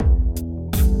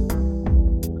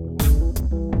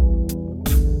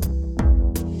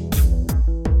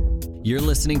You're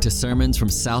listening to sermons from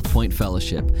South Point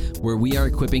Fellowship, where we are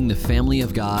equipping the family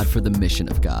of God for the mission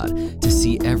of God, to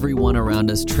see everyone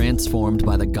around us transformed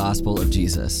by the gospel of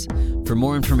Jesus. For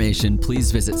more information,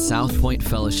 please visit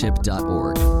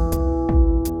southpointfellowship.org.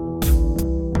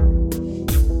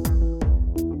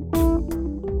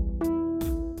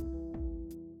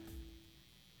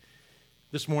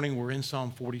 This morning we're in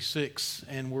Psalm 46,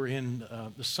 and we're in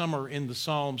the summer in the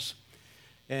Psalms.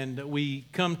 And we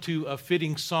come to a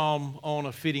fitting psalm on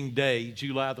a fitting day,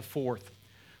 July the 4th,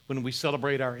 when we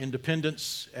celebrate our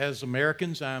independence as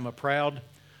Americans. I am a proud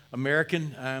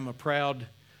American. I am a proud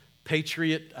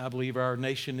patriot. I believe our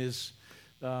nation is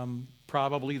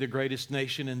probably the greatest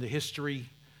nation in the history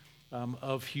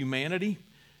of humanity.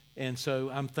 And so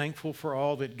I'm thankful for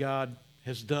all that God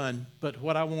has done. But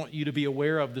what I want you to be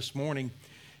aware of this morning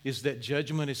is that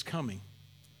judgment is coming.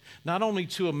 Not only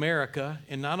to America,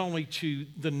 and not only to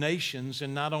the nations,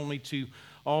 and not only to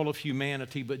all of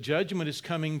humanity, but judgment is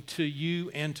coming to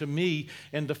you and to me.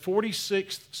 And the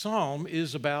 46th Psalm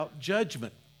is about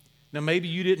judgment. Now, maybe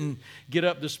you didn't get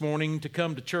up this morning to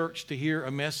come to church to hear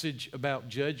a message about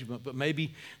judgment, but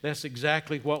maybe that's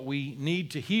exactly what we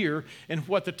need to hear. And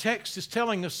what the text is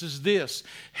telling us is this: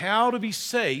 how to be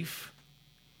safe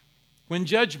when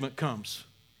judgment comes.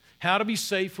 How to be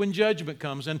safe when judgment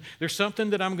comes. And there's something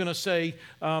that I'm going to say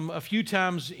a few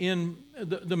times in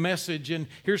the message, and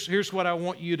here's what I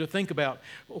want you to think about.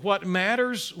 What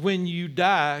matters when you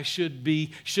die should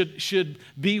be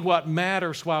what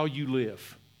matters while you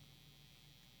live.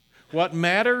 What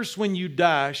matters when you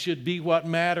die should be what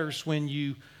matters when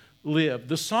you live.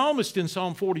 The psalmist in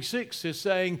Psalm 46 is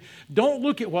saying, don't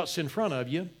look at what's in front of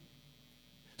you.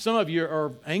 Some of you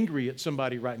are angry at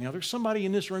somebody right now. There's somebody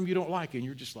in this room you don't like, and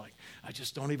you're just like, I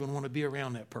just don't even want to be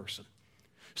around that person.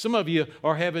 Some of you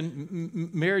are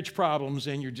having marriage problems,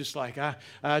 and you're just like, I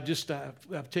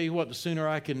tell you what, the sooner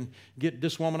I can get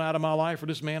this woman out of my life or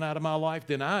this man out of my life,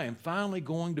 then I am finally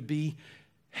going to be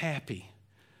happy.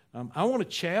 I want to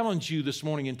challenge you this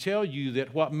morning and tell you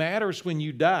that what matters when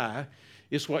you die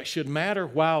is what should matter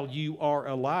while you are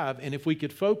alive. And if we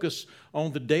could focus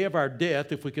on the day of our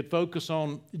death, if we could focus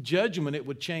on judgment, it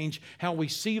would change how we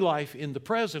see life in the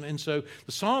present. And so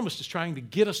the psalmist is trying to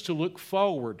get us to look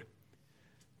forward,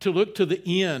 to look to the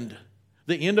end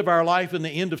of our life and the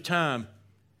end of time,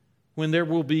 when there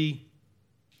will be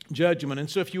judgment. And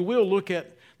so if you will, look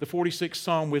at the 46th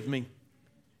Psalm with me.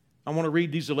 I want to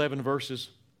read these 11 verses.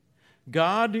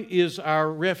 God is our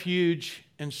refuge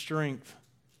and strength,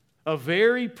 a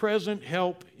very present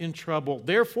help in trouble.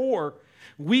 Therefore,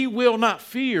 we will not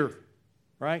fear.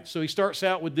 Right? So he starts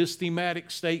out with this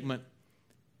thematic statement.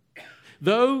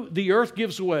 Though the earth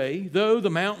gives way, though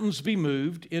the mountains be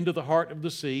moved into the heart of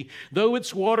the sea, though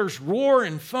its waters roar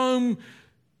and foam,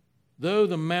 though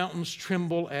the mountains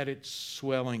tremble at its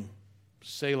swelling.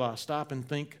 Selah. Stop and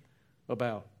think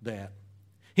about that.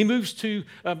 He moves to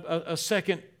a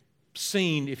second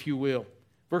scene, if you will.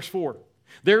 Verse 4.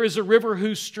 There is a river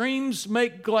whose streams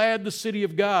make glad the city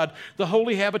of God, the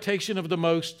holy habitation of the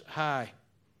Most High.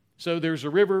 So there's a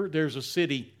river, there's a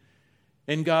city,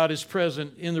 and God is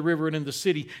present in the river and in the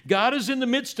city. God is in the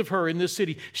midst of her in this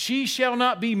city. She shall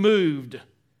not be moved.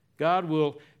 God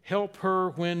will help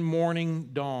her when morning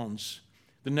dawns.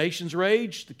 The nations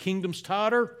rage, the kingdoms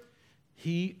totter.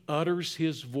 He utters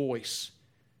his voice.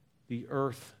 The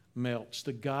earth melts.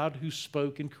 The God who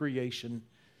spoke in creation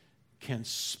can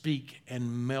speak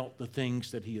and melt the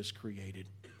things that he has created.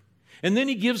 And then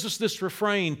he gives us this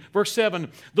refrain, verse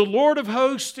 7, the Lord of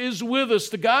hosts is with us.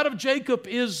 The God of Jacob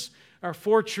is our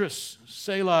fortress.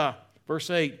 Selah.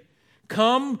 Verse 8,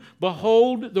 come,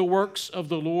 behold the works of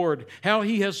the Lord, how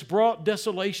he has brought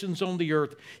desolations on the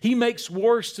earth. He makes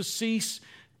wars to cease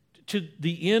to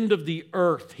the end of the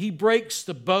earth. He breaks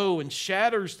the bow and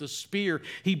shatters the spear.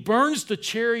 He burns the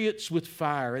chariots with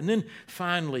fire. And then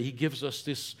finally, he gives us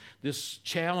this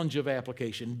challenge of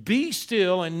application. Be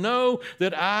still and know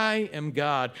that I am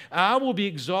God. I will be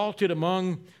exalted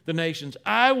among the nations.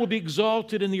 I will be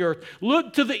exalted in the earth.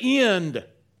 Look to the end.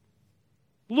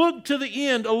 Look to the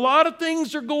end. A lot of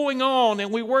things are going on,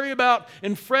 and we worry about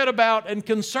and fret about and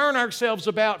concern ourselves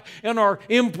about and are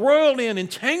embroiled in and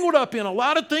tangled up in a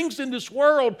lot of things in this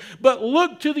world. But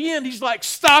look to the end. He's like,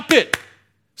 stop it.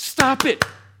 Stop it.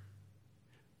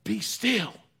 Be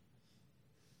still.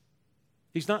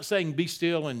 He's not saying be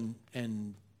still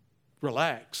and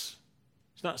relax.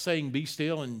 He's not saying be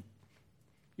still and,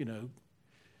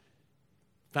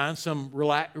 find some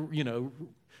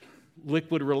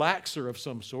liquid relaxer of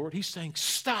some sort. He's saying,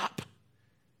 stop.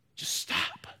 Just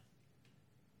stop.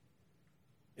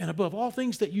 And above all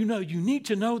things that you know, you need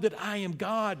to know that I am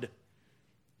God.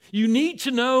 You need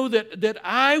to know that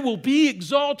I will be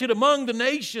exalted among the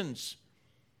nations.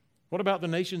 What about the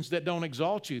nations that don't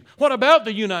exalt you? What about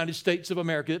the United States of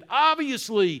America that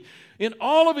obviously in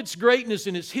all of its greatness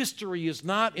and its history is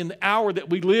not in the hour that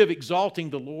we live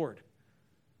exalting the Lord?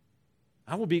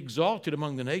 I will be exalted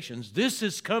among the nations. This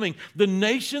is coming. The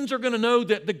nations are going to know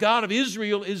that the God of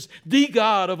Israel is the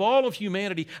God of all of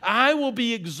humanity. I will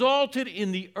be exalted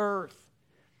in the earth.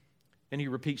 And he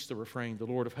repeats the refrain, the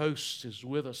Lord of hosts is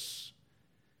with us.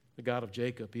 The God of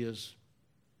Jacob is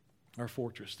our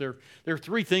fortress. There are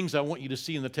three things I want you to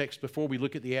see in the text before we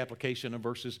look at the application of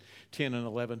verses 10 and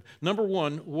 11. Number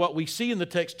one, what we see in the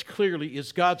text clearly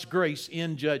is God's grace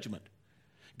in judgment.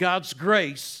 God's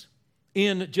grace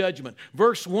in judgment.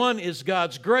 Verse 1 is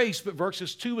God's grace, but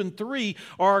verses 2 and 3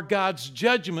 are God's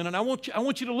judgment. And I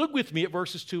want you to look with me at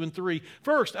verses 2 and 3.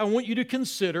 First, I want you to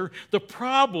consider the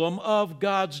problem of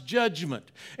God's judgment.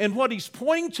 And what he's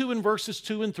pointing to in verses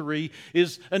 2 and 3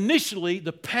 is initially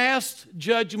the past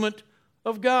judgment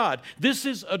of God. This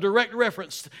is a direct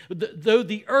reference. Though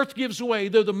the earth gives way,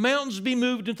 though the mountains be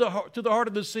moved to the heart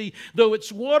of the sea, though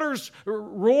its waters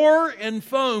roar and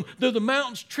foam, though the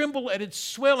mountains tremble at its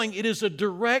swelling, it is a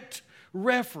direct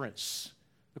reference,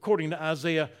 according to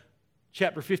Isaiah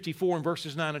chapter 54 and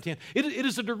verses 9 and 10. It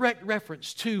is a direct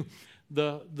reference to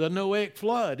the Noahic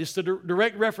flood. It's the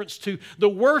direct reference to the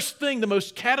worst thing, the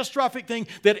most catastrophic thing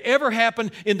that ever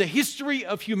happened in the history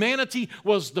of humanity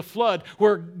was the flood,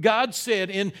 where God said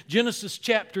in Genesis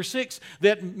chapter 6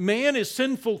 that man is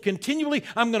sinful continually.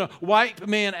 I'm going to wipe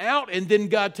man out. And then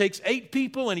God takes 8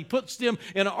 people and he puts them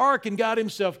in an ark, and God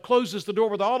himself closes the door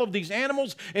with all of these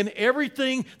animals, and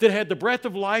everything that had the breath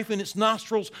of life in its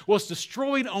nostrils was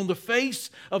destroyed on the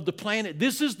face of the planet.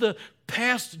 This is the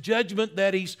past judgment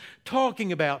that he's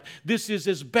talking about. This is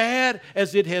as bad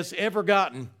as it has ever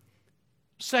gotten.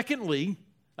 Secondly,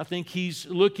 I think he's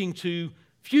looking to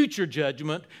future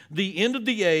judgment, the end of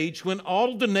the age when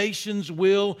all of the nations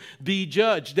will be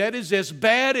judged. That is as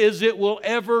bad as it will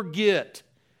ever get.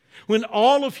 When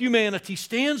all of humanity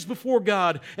stands before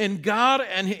God, and God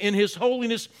and in His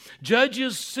holiness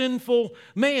judges sinful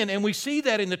man. And we see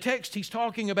that in the text. He's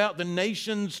talking about the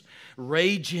nations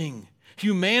raging.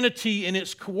 Humanity in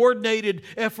its coordinated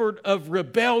effort of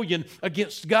rebellion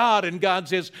against God. And God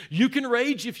says, you can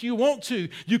rage if you want to.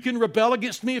 You can rebel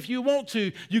against me if you want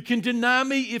to. You can deny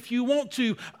me if you want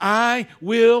to. I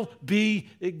will be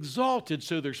exalted.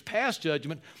 So there's past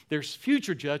judgment, there's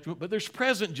future judgment, but there's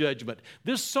present judgment.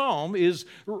 This psalm is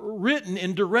written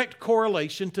in direct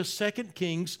correlation to 2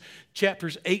 Kings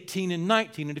chapters 18 and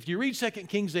 19. And if you read 2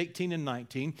 Kings 18 and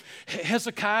 19,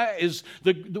 Hezekiah is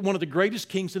one of the greatest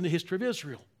kings in the history of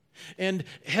Israel. And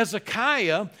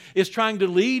Hezekiah is trying to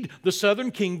lead the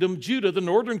southern kingdom, Judah. The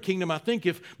northern kingdom, I think,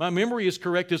 if my memory is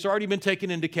correct, has already been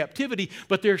taken into captivity.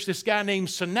 But there's this guy named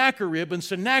Sennacherib, and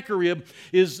Sennacherib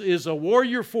is a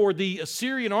warrior for the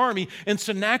Assyrian army. And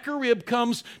Sennacherib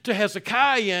comes to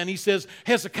Hezekiah, and he says,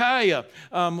 Hezekiah,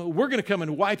 we're going to come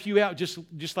and wipe you out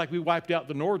just like we wiped out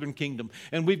the northern kingdom.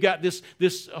 And we've got this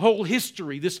whole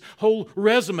history, this whole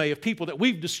resume of people that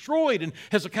we've destroyed. And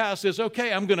Hezekiah says,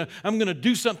 okay, I'm going to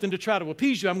do something to try to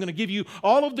appease you. I'm going to give you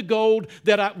all of the gold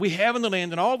that we have in the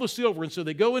land and all the silver. And so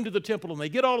they go into the temple and they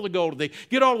get all of the gold, they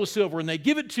get all of the silver, and they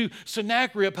give it to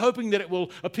Sennacherib, hoping that it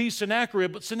will appease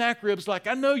Sennacherib. But Sennacherib's like,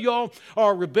 I know y'all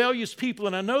are rebellious people,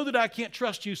 and I know that I can't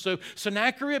trust you. So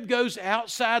Sennacherib goes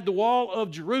outside the wall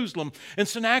of Jerusalem, and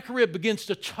Sennacherib begins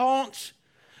to taunt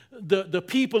the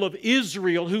people of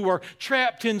Israel who are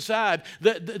trapped inside.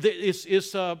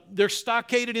 They're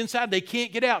stockaded inside. They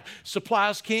can't get out.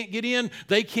 Supplies can't get in.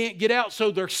 They can't get out.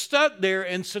 So they're stuck there.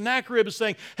 And Sennacherib is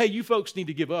saying, hey, you folks need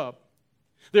to give up.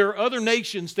 There are other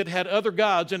nations that had other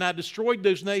gods, and I destroyed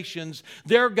those nations.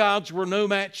 Their gods were no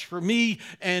match for me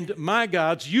and my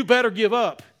gods. You better give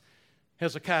up.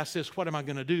 Hezekiah says, what am I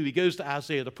going to do? He goes to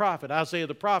Isaiah the prophet. Isaiah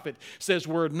the prophet says,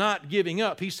 we're not giving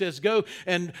up. He says, go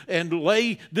and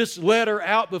lay this letter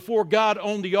out before God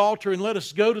on the altar, and let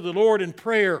us go to the Lord in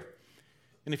prayer.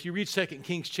 And if you read 2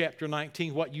 Kings chapter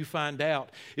 19, what you find out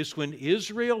is when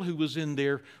Israel, who was in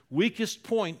their weakest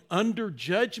point under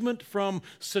judgment from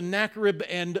Sennacherib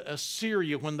and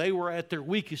Assyria, when they were at their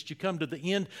weakest, you come to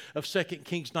the end of 2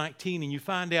 Kings 19 and you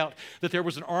find out that there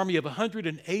was an army of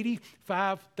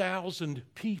 185,000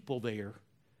 people there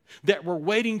that were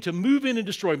waiting to move in and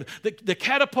destroy them. The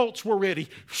catapults were ready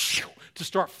to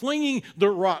start flinging the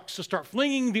rocks, to start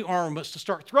flinging the armaments, to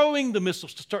start throwing the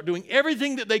missiles, to start doing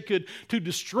everything that they could to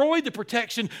destroy the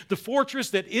protection, the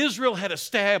fortress that Israel had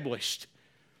established.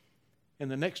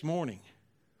 And the next morning,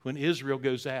 when Israel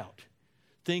goes out,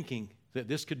 thinking that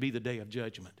this could be the day of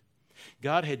judgment,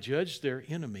 God had judged their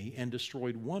enemy and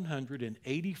destroyed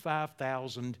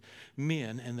 185,000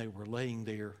 men, and they were laying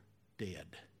there dead.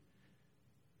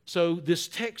 So this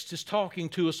text is talking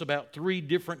to us about three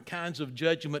different kinds of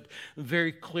judgment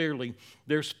very clearly.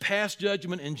 There's past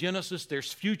judgment in Genesis.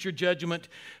 There's future judgment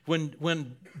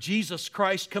when Jesus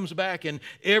Christ comes back and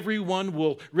everyone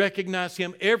will recognize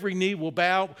Him. Every knee will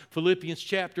bow, Philippians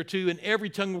chapter 2, and every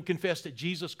tongue will confess that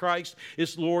Jesus Christ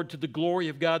is Lord to the glory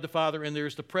of God the Father. And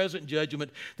there's the present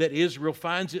judgment that Israel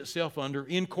finds itself under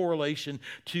in correlation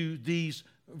to these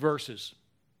verses.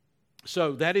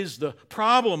 So that is the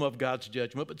problem of God's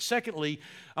judgment. But secondly,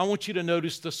 I want you to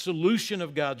notice the solution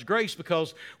of God's grace,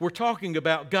 because we're talking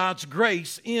about God's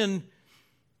grace in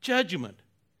judgment.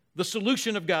 The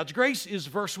solution of God's grace is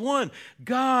verse 1.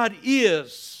 God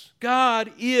is.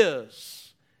 God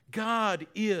is. God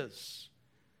is.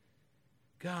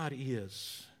 God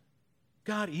is.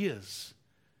 God is.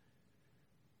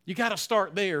 You got to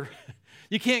start there.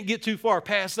 You can't get too far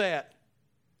past that.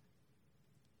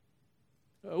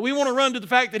 We want to run to the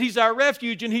fact that He's our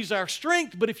refuge and He's our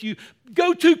strength, but if you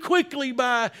go too quickly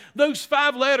by those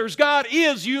 5 letters, God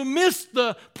is, you miss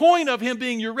the point of Him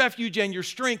being your refuge and your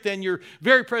strength and your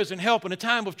very present help in a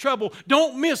time of trouble.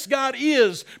 Don't miss God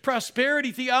is.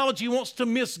 Prosperity theology wants to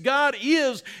miss God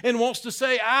is and wants to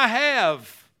say, I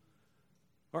have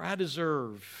or I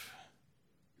deserve.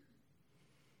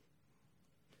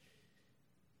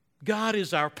 God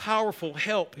is our powerful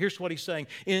help. Here's what He's saying.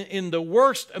 In the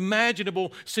worst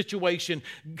imaginable situation,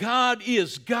 God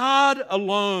is. God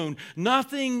alone.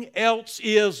 Nothing else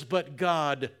is but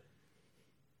God.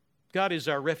 God is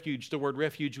our refuge. The word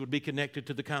refuge would be connected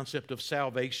to the concept of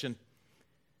salvation.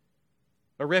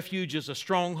 A refuge is a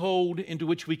stronghold into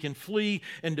which we can flee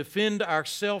and defend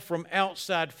ourselves from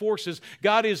outside forces.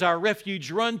 God is our refuge.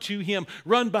 Run to Him.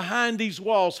 Run behind these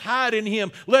walls. Hide in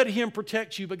Him. Let Him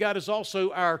protect you. But God is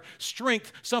also our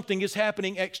strength. Something is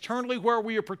happening externally where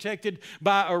we are protected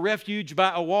by a refuge,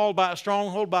 by a wall, by a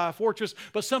stronghold, by a fortress.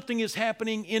 But something is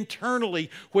happening internally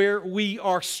where we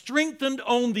are strengthened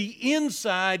on the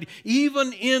inside,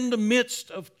 even in the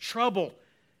midst of trouble.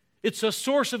 It's a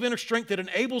source of inner strength that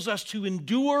enables us to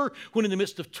endure when in the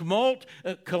midst of tumult,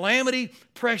 calamity,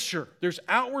 pressure. There's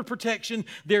outward protection.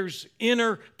 There's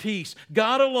inner peace.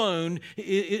 God alone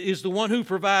is the one who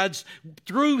provides,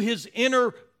 through His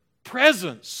inner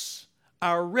presence,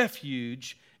 our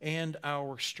refuge and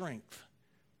our strength.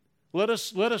 Let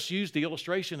us use the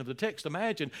illustration of the text.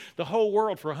 Imagine the whole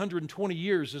world for 120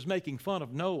 years is making fun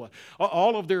of Noah.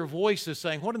 All of their voices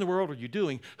saying, what in the world are you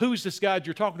doing? Who's this God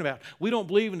you're talking about? We don't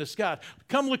believe in this God.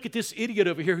 Come look at this idiot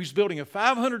over here who's building a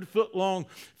 500-foot long,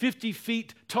 50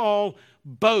 feet tall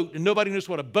boat, and nobody knows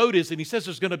what a boat is, and he says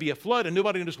there's going to be a flood, and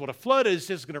nobody knows what a flood is. He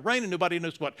says it's going to rain, and nobody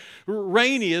knows what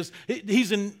rain is.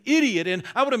 He's an idiot, and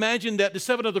I would imagine that the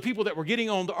 7 other people that were getting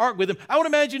on the ark with him, I would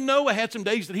imagine Noah had some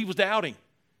days that he was doubting.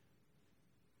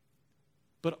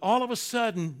 But all of a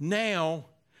sudden, now,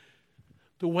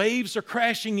 the waves are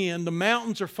crashing in, the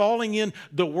mountains are falling in,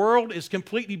 the world is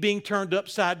completely being turned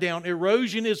upside down.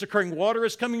 Erosion is occurring. Water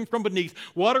is coming from beneath.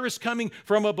 Water is coming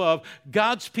from above.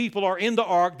 God's people are in the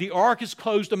ark. The ark is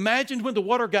closed. Imagine when the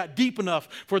water got deep enough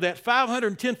for that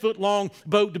 510-foot long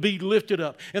boat to be lifted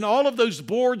up. And all of those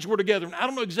boards were together. And I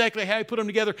don't know exactly how He put them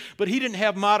together, but He didn't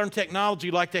have modern technology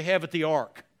like they have at the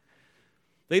ark.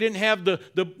 They didn't have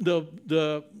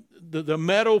the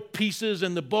metal pieces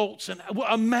and the bolts. And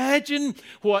imagine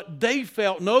what they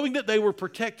felt, knowing that they were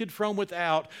protected from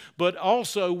without, but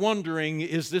also wondering,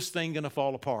 is this thing going to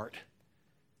fall apart?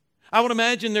 I would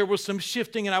imagine there was some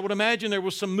shifting, and I would imagine there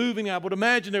was some moving, and I would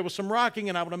imagine there was some rocking,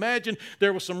 and I would imagine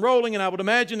there was some rolling, and I would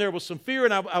imagine there was some fear,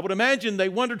 and I would imagine they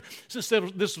wondered, since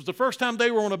this was the first time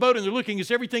they were on a boat, and they're looking as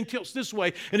everything tilts this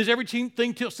way, and as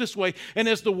everything tilts this way, and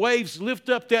as the waves lift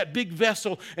up that big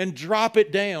vessel and drop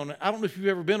it down. I don't know if you've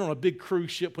ever been on a big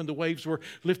cruise ship when the waves were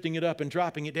lifting it up and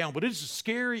dropping it down, but it's a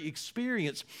scary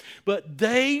experience. But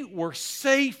they were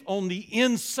safe on the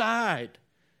inside.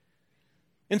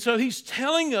 And so He's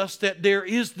telling us that there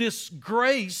is this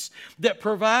grace that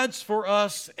provides for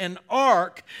us an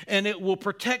ark, and it will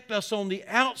protect us on the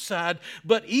outside.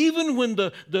 But even when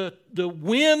the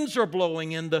winds are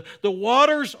blowing and the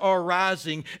waters are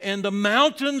rising and the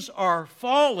mountains are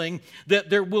falling, that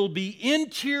there will be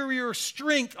interior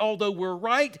strength, although we're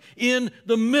right in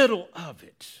the middle of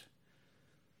it.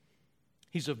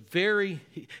 He's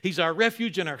our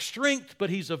refuge and our strength, but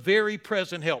He's a very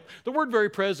present help. The word very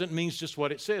present means just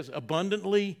what it says,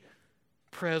 abundantly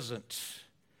present.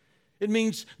 It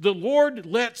means the Lord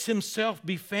lets Himself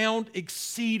be found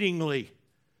exceedingly.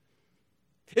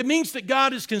 It means that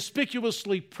God is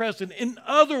conspicuously present. In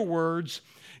other words,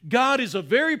 God is a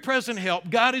very present help.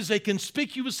 God is a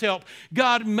conspicuous help.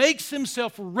 God makes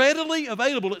himself readily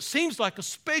available, it seems like,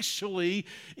 especially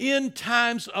in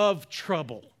times of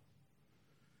trouble.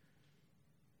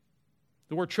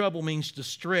 The word trouble means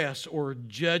distress or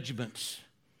judgment.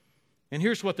 And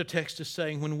here's what the text is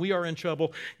saying. When we are in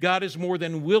trouble, God is more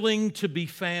than willing to be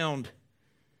found.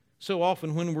 So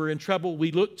often when we're in trouble,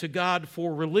 we look to God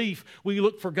for relief. We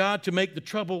look for God to make the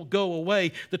trouble go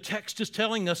away. The text is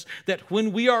telling us that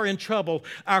when we are in trouble,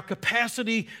 our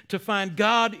capacity to find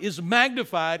God is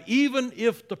magnified even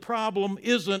if the problem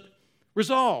isn't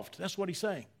resolved. That's what he's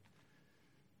saying.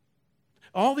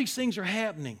 All these things are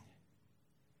happening.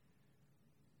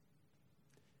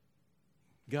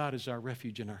 God is our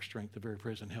refuge and our strength, the very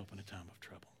present help in a time of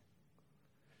trouble.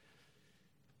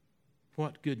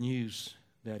 What good news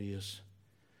that is.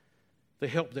 The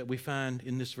help that we find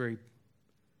in this very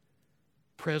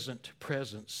present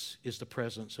presence is the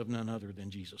presence of none other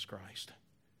than Jesus Christ.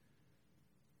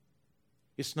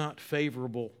 It's not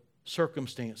favorable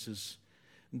circumstances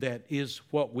that is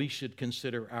what we should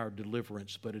consider our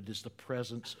deliverance, but it is the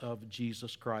presence of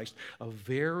Jesus Christ, a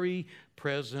very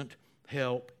present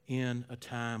help in a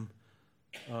time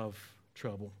of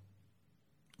trouble.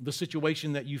 The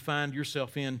situation that you find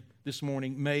yourself in this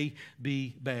morning may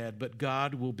be bad, but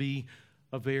God will be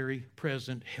a very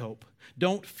present help.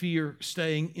 Don't fear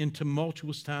staying in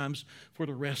tumultuous times for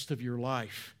the rest of your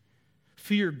life.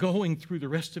 Fear going through the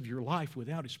rest of your life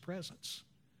without his presence.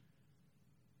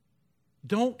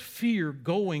 Don't fear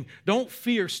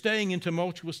staying in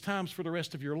tumultuous times for the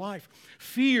rest of your life.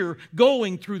 Fear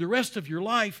going through the rest of your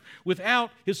life without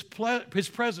his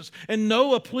presence. And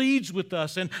Noah pleads with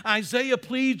us, and Isaiah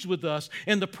pleads with us,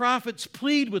 and the prophets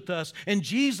plead with us, and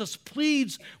Jesus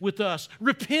pleads with us.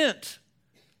 Repent.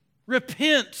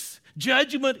 Repent.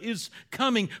 Judgment is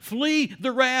coming. Flee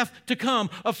the wrath to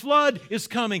come. A flood is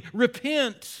coming.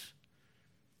 Repent.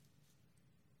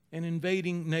 An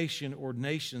invading nation or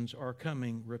nations are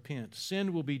coming. Repent.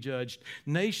 Sin will be judged.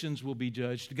 Nations will be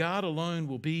judged. God alone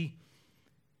will be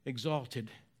exalted.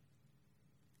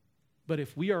 But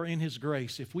if we are in his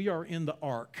grace, if we are in the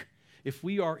ark, if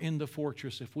we are in the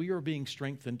fortress, if we are being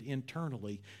strengthened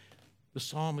internally, the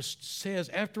psalmist says,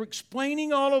 after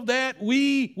explaining all of that,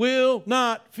 we will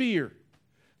not fear.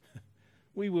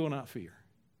 We will not fear.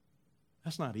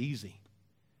 That's not easy.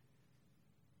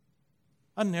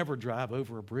 I never drive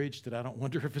over a bridge that I don't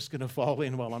wonder if it's going to fall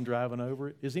in while I'm driving over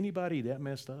it. Is anybody that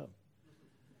messed up?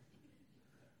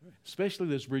 Especially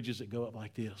those bridges that go up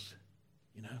like this,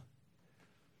 you know.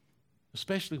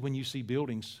 Especially when you see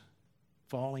buildings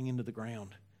falling into the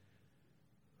ground.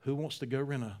 Who wants to go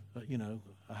rent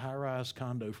a high-rise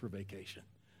condo for vacation?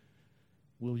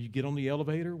 Will you get on the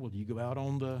elevator? Will you go out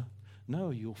on the... No,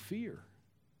 you'll fear.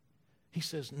 He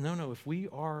says, no, if we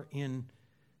are in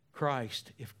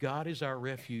Christ, if God is our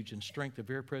refuge and strength, a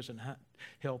very present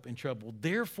help in trouble,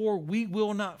 therefore we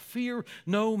will not fear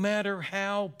no matter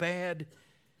how bad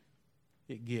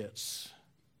it gets.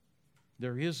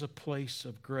 There is a place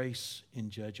of grace in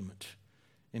judgment,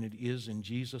 and it is in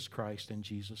Jesus Christ and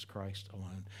Jesus Christ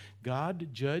alone. God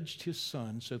judged his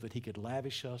Son so that he could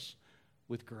lavish us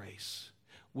with grace.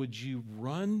 Would you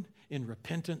run in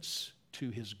repentance to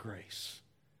his grace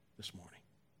this morning?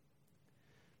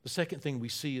 The second thing we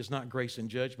see is not grace and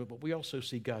judgment, but we also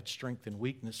see God's strength and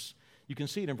weakness. You can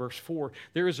see it in verse 4.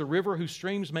 There is a river whose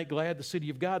streams make glad the city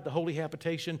of God, the holy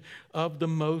habitation of the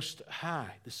Most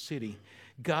High, the city.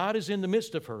 God is in the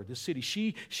midst of her, the city.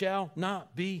 She shall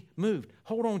not be moved.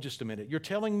 Hold on just a minute. You're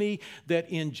telling me that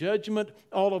in judgment,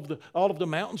 all of the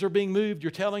mountains are being moved. You're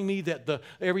telling me that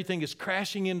everything is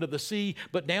crashing into the sea.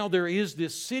 But now there is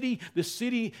this city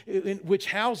which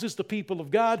houses the people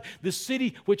of God, this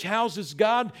city which houses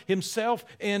God himself,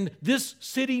 and this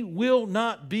city will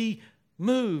not be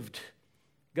moved.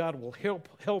 God will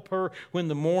help her when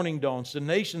the morning dawns. The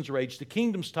nations rage, the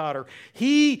kingdoms totter.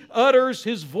 He utters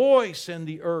his voice, and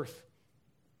the earth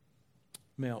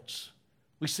melts.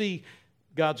 We see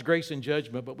God's grace and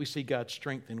judgment, but we see God's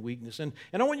strength and weakness. And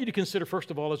I want you to consider,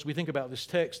 first of all, as we think about this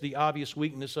text, the obvious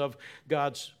weakness of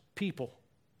God's people.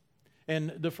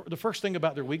 And the first thing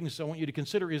about their weakness I want you to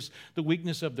consider is the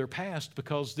weakness of their past,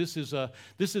 because this is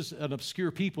an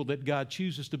obscure people that God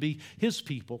chooses to be his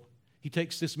people. He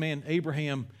takes this man,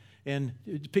 Abraham, And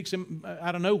it picks him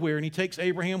out of nowhere, and he takes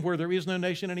Abraham where there is no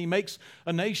nation, and he makes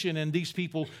a nation, and these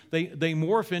people, they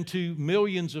morph into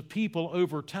millions of people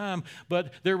over time.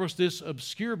 But there was this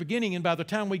obscure beginning, and by the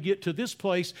time we get to this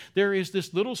place, there is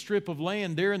this little strip of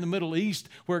land there in the Middle East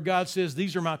where God says,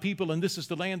 these are my people, and this is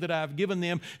the land that I've given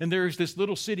them. And there is this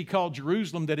little city called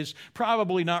Jerusalem that is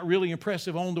probably not really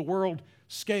impressive on the world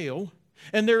scale.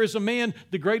 And there is a man,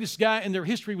 the greatest guy in their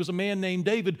history was a man named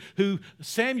David, who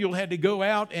Samuel had to go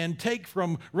out and take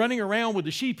from running around with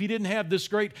the sheep. He didn't have this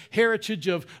great heritage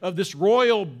of this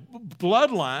royal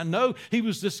bloodline. No, he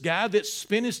was this guy that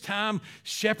spent his time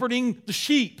shepherding the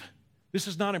sheep. This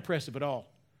is not impressive at all.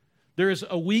 There is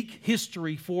a weak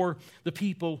history for the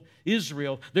people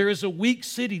Israel. There is a weak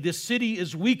city. This city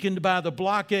is weakened by the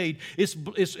blockade.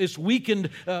 It's weakened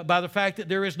by the fact that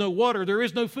there is no water, there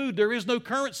is no food, there is no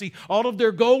currency. All of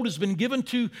their gold has been given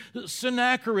to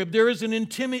Sennacherib. There is an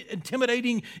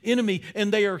intimidating enemy,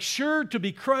 and they are sure to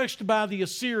be crushed by the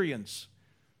Assyrians.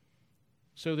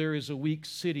 So there is a weak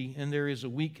city, and there is a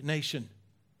weak nation.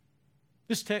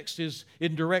 This text is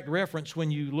in direct reference when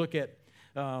you look at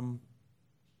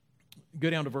go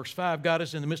down to verse 5. God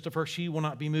is in the midst of her. She will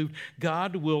not be moved.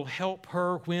 God will help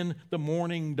her when the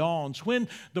morning dawns. When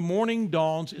the morning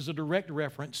dawns is a direct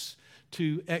reference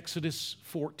to Exodus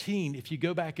 14. If you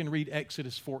go back and read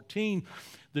Exodus 14,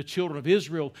 the children of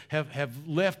Israel have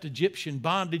left Egyptian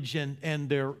bondage and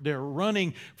they're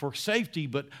running for safety.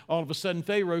 But all of a sudden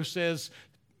Pharaoh says,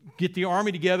 get the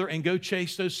army together and go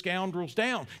chase those scoundrels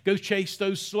down. Go chase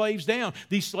those slaves down.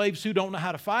 These slaves who don't know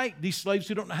how to fight, these slaves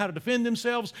who don't know how to defend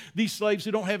themselves, these slaves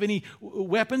who don't have any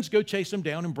weapons, go chase them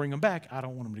down and bring them back. I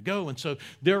don't want them to go. And so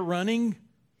they're running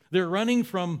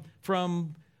from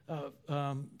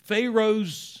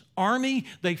Pharaoh's army.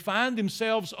 They find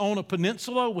themselves on a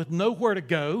peninsula with nowhere to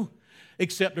go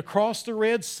except across the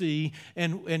Red Sea,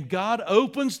 and God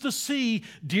opens the sea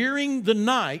during the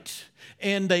night,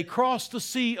 and they cross the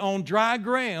sea on dry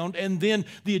ground, and then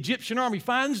the Egyptian army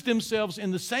finds themselves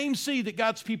in the same sea that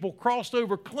God's people crossed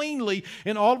over cleanly,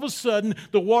 and all of a sudden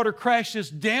the water crashes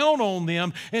down on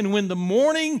them, and when the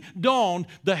morning dawned,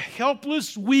 the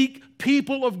helpless, weak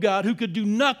people of God who could do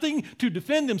nothing to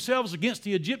defend themselves against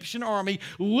the Egyptian army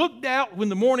looked out when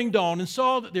the morning dawned and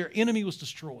saw that their enemy was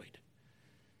destroyed.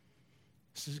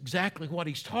 This is exactly what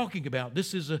he's talking about.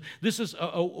 This is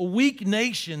a weak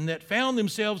nation that found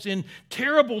themselves in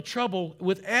terrible trouble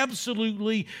with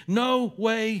absolutely no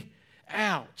way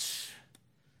out.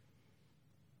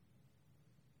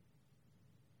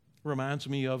 Reminds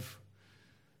me of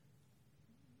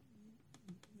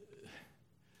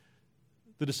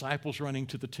the disciples running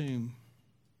to the tomb.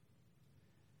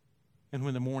 And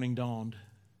when the morning dawned,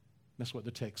 that's what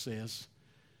the text says,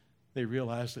 they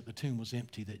realized that the tomb was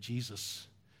empty, that Jesus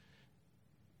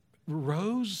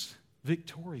rose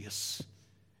victorious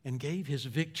and gave his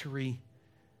victory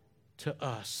to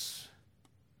us.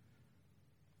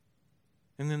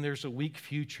 And then there's a weak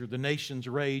future, the nations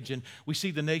rage. And we see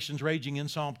the nations raging in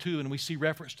Psalm 2, and we see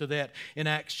reference to that in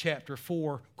Acts chapter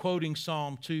 4, quoting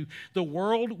Psalm 2. The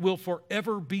world will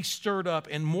forever be stirred up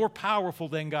and more powerful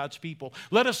than God's people.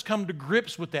 Let us come to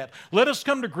grips with that. Let us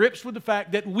come to grips with the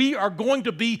fact that we are going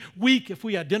to be weak if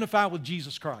we identify with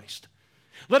Jesus Christ.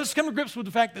 Let us come to grips with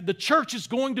the fact that the church is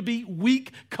going to be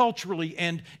weak culturally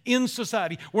and in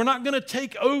society. We're not going to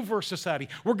take over society.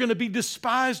 We're going to be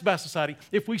despised by society.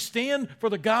 If we stand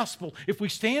for the gospel, if we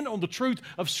stand on the truth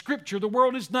of Scripture, the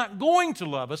world is not going to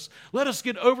love us. Let us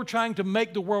get over trying to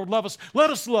make the world love us. Let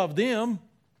us love them.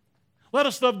 Let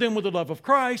us love them with the love of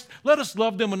Christ. Let us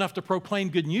love them enough to proclaim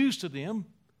good news to them.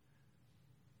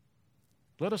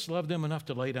 Let us love them enough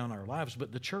to lay down our lives,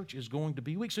 but the church is going to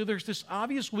be weak. So there's this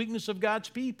obvious weakness of God's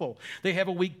people. They have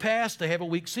a weak past. They have a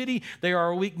weak city. They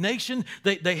are a weak nation.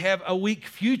 They have a weak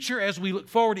future as we look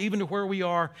forward even to where we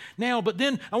are now. But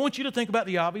then I want you to think about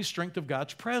the obvious strength of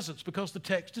God's presence, because the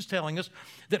text is telling us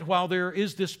that while there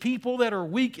is this people that are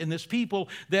weak and this people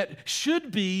that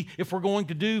should be, if we're going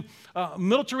to do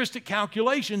militaristic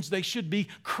calculations, they should be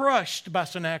crushed by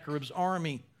Sennacherib's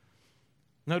army.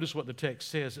 Notice what the text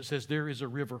says. It says, there is a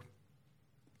river.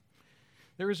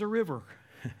 There is a river.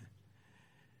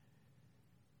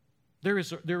 There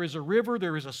is a river,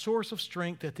 there is a source of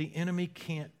strength that the enemy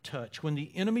can't touch. When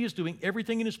the enemy is doing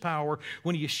everything in his power,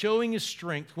 when he is showing his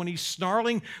strength, when he's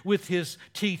snarling with his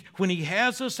teeth, when he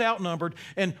has us outnumbered,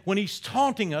 and when he's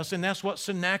taunting us, and that's what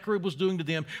Sennacherib was doing to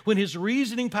them, when his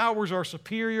reasoning powers are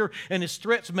superior and his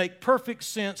threats make perfect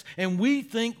sense, and we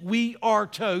think we are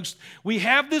toast, we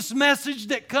have this message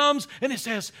that comes and it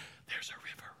says, there's a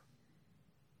river.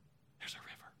 There's a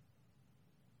river.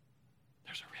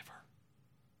 There's a river.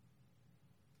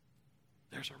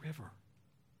 There's a river.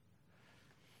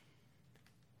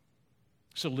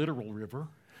 It's a literal river.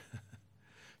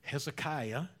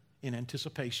 Hezekiah, in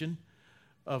anticipation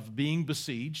of being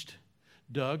besieged,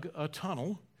 dug a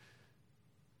tunnel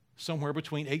somewhere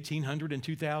between 1,800 and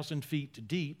 2,000 feet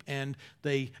deep, and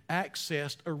they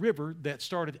accessed a river that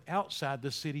started outside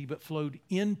the city but flowed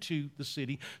into the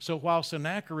city. So while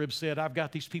Sennacherib said, I've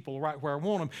got these people right where I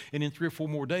want them, and in 3 or 4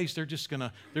 more days they're just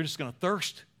gonna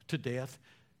thirst to death,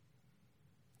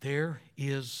 there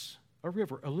is a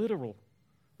river, a literal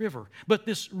river. But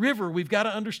this river, we've got to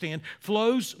understand,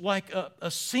 flows like a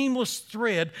seamless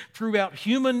thread throughout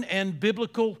human and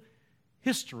biblical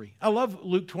history. I love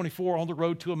Luke 24 on the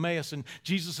road to Emmaus, and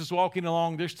Jesus is walking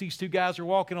along. There's these 2 guys are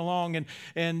walking along,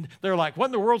 and they're like, what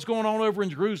in the world's going on over in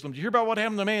Jerusalem? Did you hear about what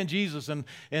happened to the man Jesus?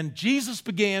 And Jesus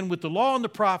began with the law and the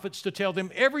prophets to tell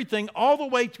them everything all the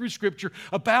way through Scripture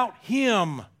about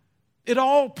Him. It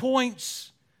all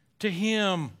points to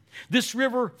Him. This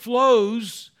river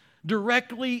flows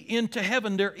directly into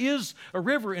heaven. There is a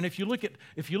river, and if you look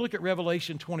at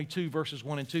Revelation 22 verses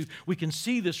 1 and 2, we can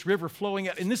see this river flowing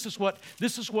out. And this is what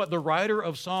the writer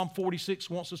of Psalm 46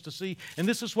 wants us to see, and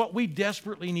this is what we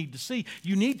desperately need to see.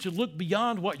 You need to look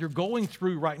beyond what you're going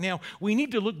through right now. We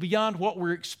need to look beyond what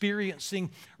we're experiencing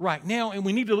right now, and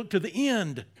we need to look to the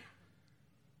end.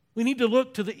 We need to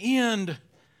look to the end.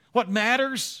 What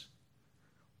matters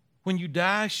when you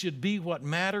die should be what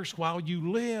matters while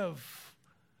you live.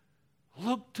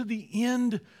 Look to the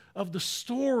end of the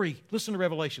story. Listen to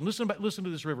Revelation. Listen to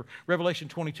this river. Revelation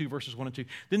 22, verses 1 and 2.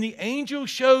 Then the angel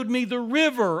showed me the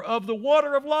river of the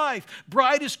water of life,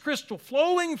 bright as crystal,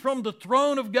 flowing from the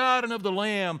throne of God and of the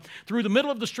Lamb. Through the middle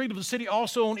of the street of the city,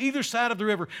 also on either side of the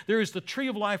river, there is the tree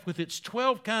of life with its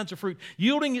 12 kinds of fruit,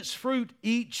 yielding its fruit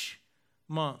each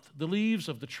month. The leaves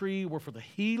of the tree were for the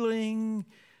healing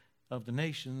of the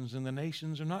nations, and the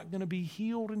nations are not going to be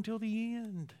healed until the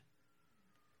end.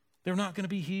 They're not going to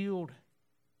be healed.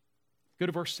 Go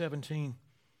to verse 17.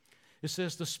 It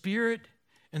says, the Spirit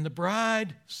and the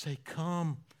bride say,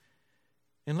 come.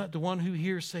 And let the one who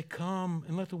hears say, come.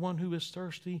 And let the one who is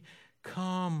thirsty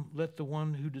come. Let the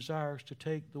one who desires to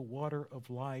take the water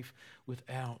of life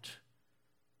without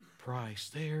price.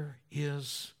 There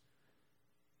is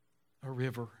a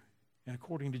river. And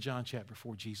according to John chapter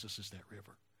 4, Jesus is that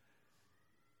river.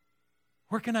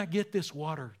 Where can I get this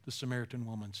water? The Samaritan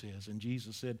woman says. And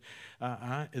Jesus said,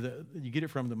 you get it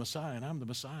from the Messiah, and I'm the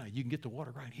Messiah. You can get the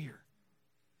water right here.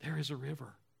 There is a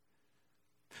river.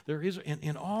 There is,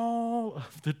 in all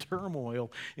of the turmoil,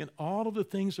 in all of the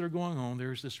things that are going on,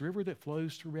 there's this river that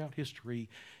flows throughout history,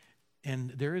 and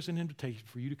there is an invitation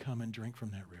for you to come and drink from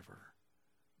that river.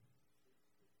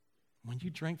 When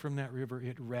you drink from that river,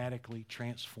 it radically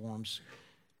transforms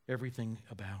everything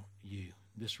about you.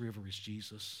 This river is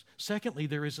Jesus. Secondly,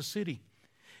 there is a city.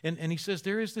 And he says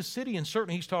there is this city, and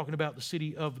certainly he's talking about the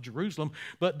city of Jerusalem,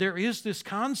 but there is this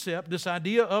concept, this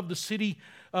idea of the city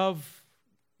of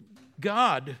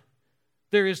God.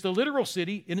 There is the literal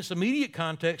city in its immediate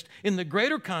context. In the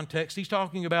greater context, he's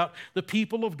talking about the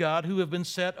people of God who have been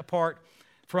set apart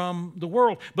from the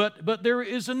world. But there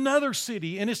is another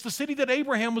city, and it's the city that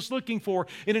Abraham was looking for.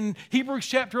 And in Hebrews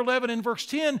chapter 11 and verse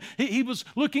 10, he was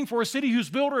looking for a city whose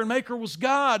builder and maker was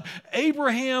God.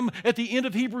 Abraham, at the end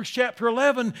of Hebrews chapter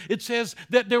 11, it says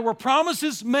that there were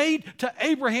promises made to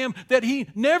Abraham that he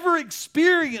never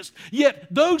experienced, yet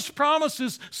those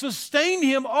promises sustained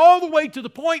him all the way to the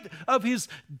point of his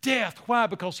death. Why?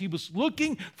 Because he was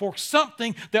looking for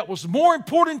something that was more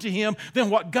important to him than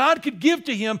what God could give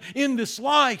to him in this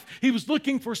life. He was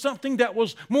looking for something that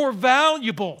was more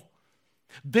valuable.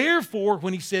 Therefore,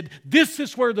 when he said, this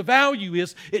is where the value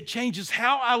is, it changes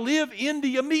how I live in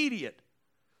the immediate.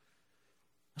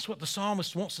 That's what the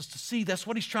psalmist wants us to see. That's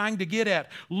what he's trying to get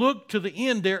at. Look to the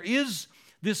end. There is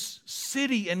this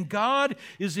city, and God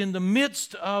is in the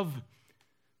midst of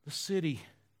the city.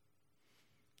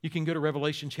 You can go to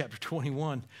Revelation chapter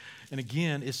 21. And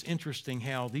again, it's interesting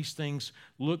how these things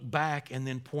look back and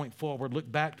then point forward.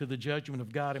 Look back to the judgment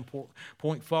of God and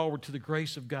point forward to the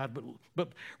grace of God. But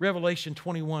Revelation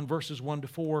 21 verses 1 to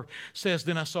 4 says,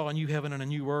 then I saw a new heaven and a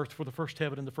new earth, for the first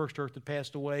heaven and the first earth had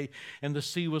passed away, and the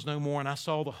sea was no more. And I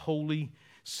saw the holy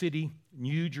city,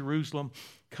 New Jerusalem,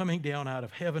 coming down out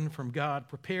of heaven from God,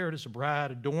 prepared as a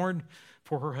bride adorned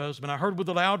for her husband. I heard with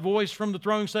a loud voice from the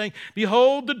throne saying,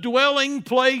 behold, the dwelling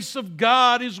place of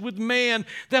God is with man.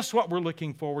 That's what what we're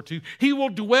looking forward to. He will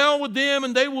dwell with them,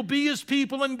 and they will be His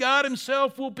people, and God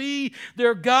Himself will be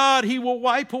their God. He will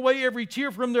wipe away every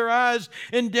tear from their eyes,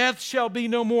 and death shall be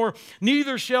no more.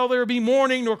 Neither shall there be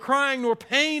mourning, nor crying, nor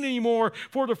pain anymore,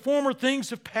 for the former things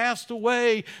have passed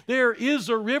away. There is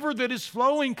a river that is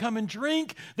flowing. Come and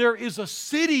drink. There is a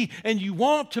city, and you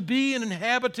want to be an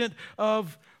inhabitant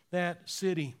of that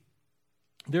city.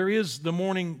 There is the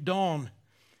morning dawn,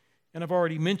 and I've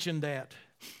already mentioned that.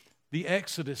 The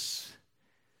Exodus,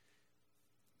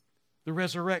 the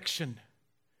resurrection,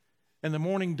 and the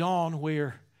morning dawn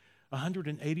where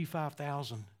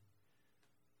 185,000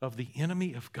 of the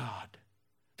enemy of God,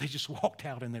 they just walked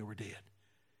out and they were dead.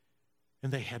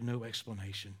 And they had no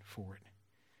explanation for it.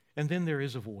 And then there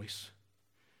is a voice.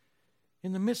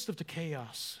 In the midst of the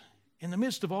chaos, in the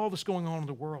midst of all that's going on in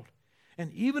the world,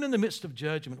 and even in the midst of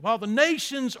judgment, while the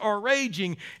nations are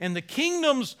raging and the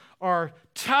kingdoms are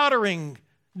tottering,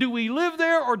 do we live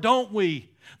there or don't we?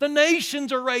 The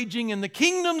nations are raging and the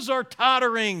kingdoms are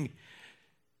tottering.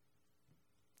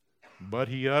 But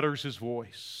He utters His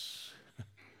voice.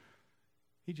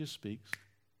 He just speaks,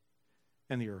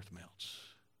 and the earth melts.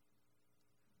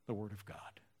 The Word of God.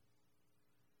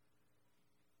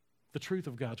 The truth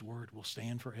of God's Word will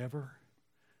stand forever.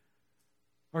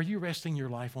 Are you resting your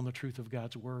life on the truth of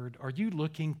God's Word? Are you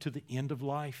looking to the end of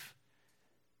life?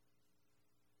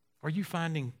 Are you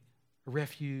finding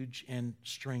refuge and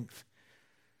strength?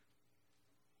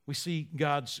 We see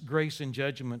God's grace and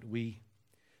judgment. We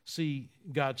see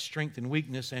God's strength and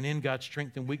weakness, and in God's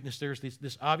strength and weakness there's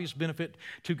this obvious benefit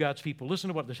to God's people. Listen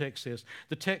to what the text says.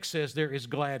 The text says there is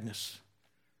gladness.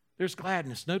 There's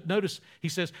gladness. Notice he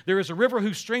says, there is a river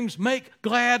whose streams make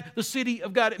glad the city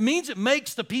of God. It means it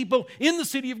makes the people in the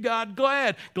city of God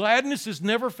glad. Gladness is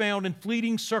never found in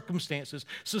fleeting circumstances.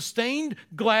 Sustained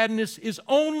gladness is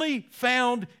only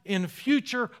found in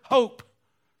future hope.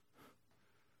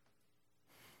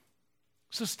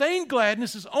 Sustained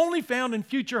gladness is only found in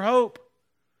future hope.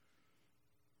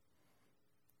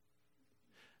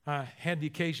 I had the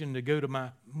occasion to go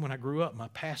to when I grew up, my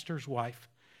pastor's wife.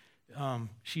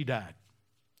 She died.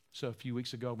 So a few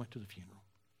weeks ago, I went to the funeral.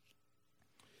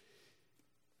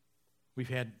 We've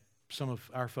had some of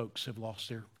our folks have lost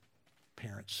their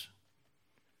parents,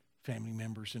 family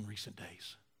members in recent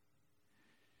days.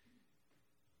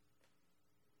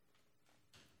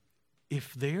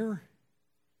 If there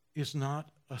is not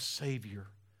a Savior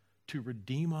to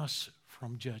redeem us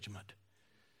from judgment,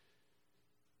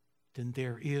 then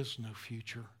there is no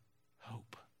future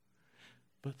hope.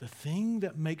 But the thing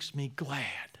that makes me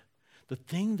glad, the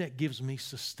thing that gives me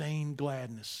sustained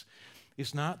gladness,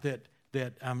 is not that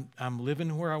I'm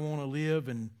living where I want to live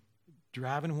and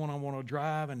driving when I want to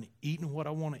drive and eating what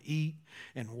I want to eat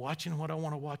and watching what I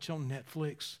want to watch on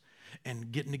Netflix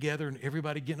and getting together and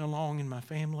everybody getting along in my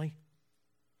family.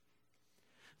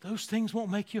 Those things won't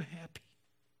make you happy.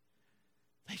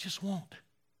 They just won't.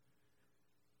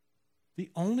 The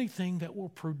only thing that will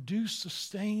produce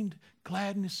sustained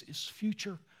gladness is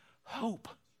future hope.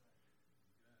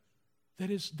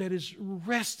 That is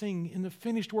resting in the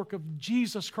finished work of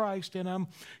Jesus Christ, and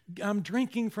I'm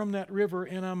drinking from that river,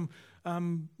 and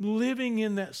I'm living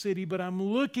in that city, but I'm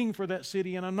looking for that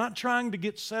city, and I'm not trying to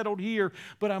get settled here,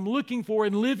 but I'm looking for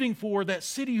and living for that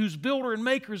city whose builder and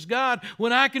maker is God,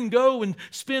 when I can go and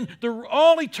spend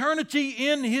all eternity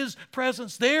in His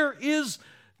presence. There is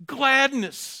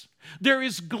gladness. There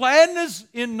is gladness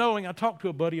in knowing. I talked to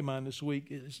a buddy of mine this week.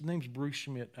 His name's Bruce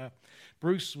Schmidt.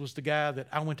 Bruce was the guy that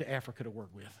I went to Africa to work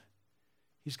with.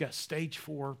 He's got stage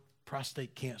 4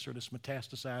 prostate cancer that's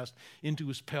metastasized into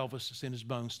his pelvis. It's in his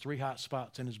bones, 3 hot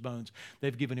spots in his bones.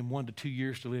 They've given him 1 to 2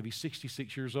 years to live. He's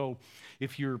 66 years old.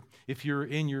 If you're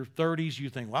in your 30s, you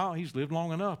think, wow, he's lived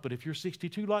long enough. But if you're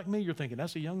 62 like me, you're thinking,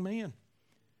 that's a young man.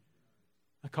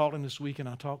 I called him this week and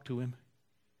I talked to him.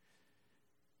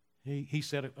 He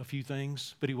said a few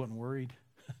things, but he wasn't worried.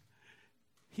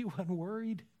 He wasn't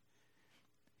worried.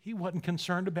 He wasn't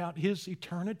concerned about his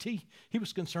eternity. He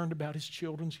was concerned about his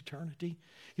children's eternity.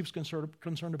 He was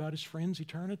concerned about his friends'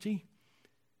 eternity.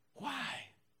 Why?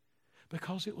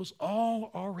 Because it was all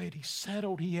already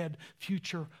settled. He had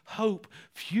future hope.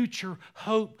 Future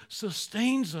hope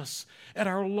sustains us at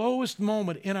our lowest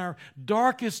moment, in our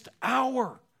darkest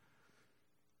hour.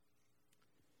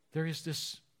 There is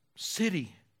this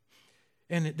city,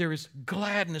 and there is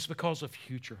gladness because of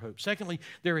future hope. Secondly,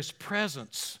 there is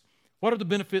presence. What are the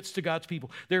benefits to God's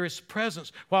people? There is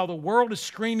presence. While the world is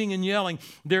screaming and yelling,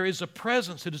 there is a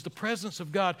presence. It is the presence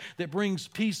of God that brings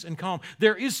peace and calm.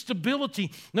 There is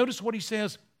stability. Notice what he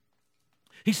says.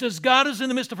 He says, God is in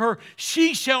the midst of her.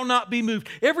 She shall not be moved.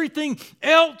 Everything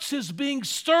else is being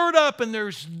stirred up, and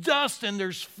there's dust, and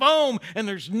there's foam, and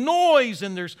there's noise,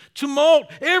 and there's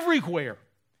tumult everywhere.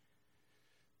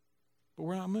 But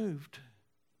we're not moved.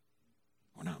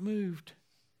 We're not moved.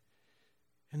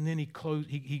 And then he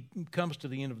comes to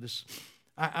the end of this.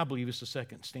 I believe it's the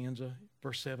second stanza,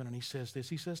 verse 7, and he says this.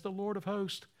 He says, the Lord of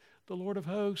hosts, the Lord of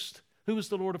hosts. Who is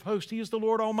the Lord of hosts? He is the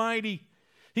Lord Almighty.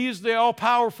 He is the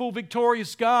all-powerful,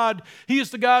 victorious God. He is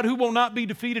the God who will not be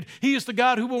defeated. He is the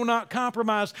God who will not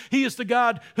compromise. He is the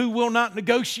God who will not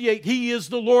negotiate. He is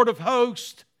the Lord of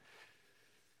hosts.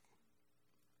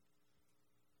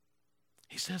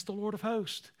 He says the Lord of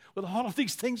hosts. With all of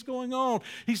these things going on,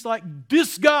 he's like,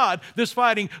 this God that's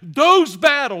fighting those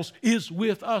battles is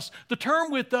with us. The term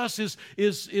with us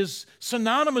is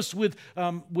synonymous with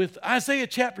Isaiah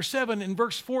chapter 7 and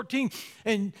verse 14.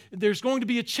 And there's going to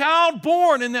be a child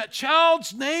born, and that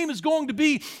child's name is going to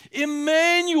be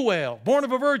Emmanuel, born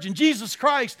of a virgin, Jesus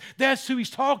Christ. That's who he's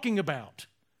talking about.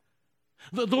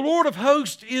 The Lord of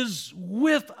hosts is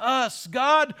with us,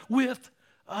 God with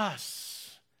us.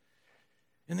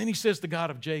 And then he says the God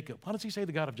of Jacob. Why does he say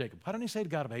the God of Jacob? Why don't he say the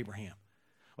God of Abraham?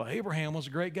 Well, Abraham was a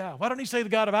great guy. Why don't he say the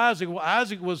God of Isaac? Well,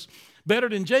 Isaac was better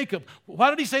than Jacob. Why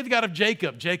did he say the God of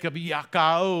Jacob? Jacob,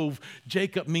 Yaakov.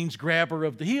 Jacob means grabber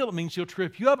of the heel. It means he'll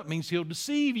trip you up. It means he'll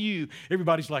deceive you.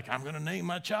 Everybody's like, I'm going to name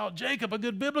my child Jacob, a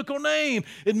good biblical name.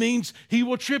 It means he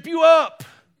will trip you up.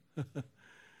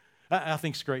 I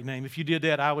think it's a great name. If you did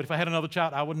that, if I had another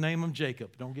child, I would name him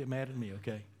Jacob. Don't get mad at me,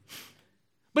 okay?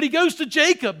 But he goes to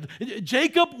Jacob.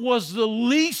 Jacob was the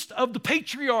least of the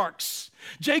patriarchs.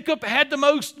 Jacob had the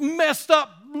most messed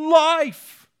up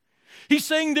life. He's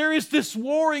saying there is this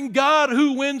warring God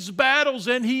who wins battles,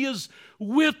 and he is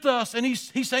with us. And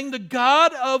he's saying the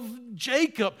God of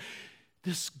Jacob,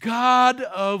 this God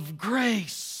of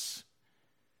grace.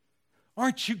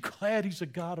 Aren't you glad he's a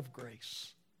God of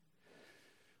grace?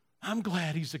 I'm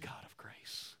glad he's a God of grace.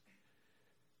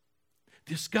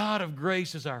 This God of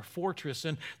grace is our fortress.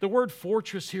 And the word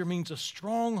fortress here means a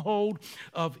stronghold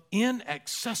of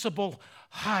inaccessible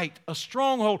height. A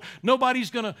stronghold. Nobody's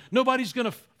gonna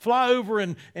fly over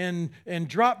and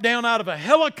drop down out of a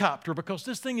helicopter, because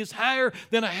this thing is higher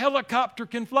than a helicopter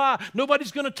can fly.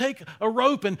 Nobody's going to take a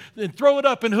rope and throw it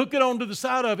up and hook it onto the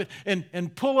side of it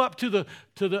and pull up to the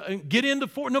and get in the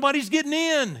fort. Nobody's getting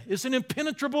in. It's an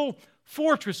impenetrable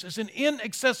fortress. It's an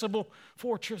inaccessible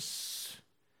fortress.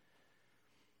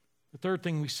 The third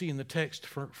thing we see in the text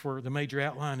for the major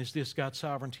outline is this: God's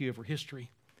sovereignty over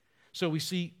history. So we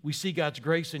see God's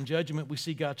grace and judgment. We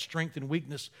see God's strength and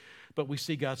weakness, but we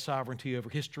see God's sovereignty over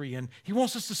history. And he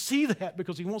wants us to see that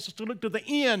because he wants us to look to the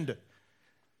end.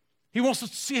 He wants us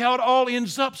to see how it all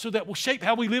ends up so that will shape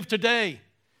how we live today.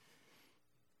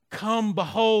 Come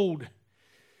behold.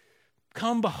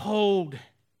 Come behold.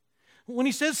 When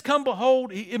he says come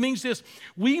behold, it means this: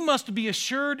 we must be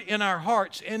assured in our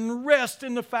hearts and rest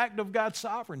in the fact of God's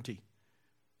sovereignty.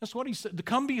 That's what he said. To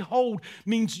come behold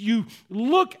means you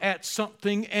look at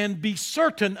something and be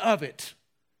certain of it.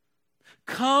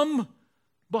 Come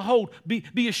behold.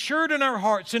 Be assured in our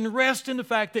hearts and rest in the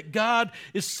fact that God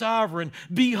is sovereign.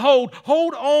 Behold.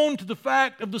 Hold on to the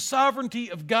fact of the sovereignty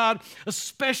of God,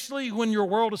 especially when your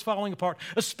world is falling apart,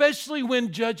 especially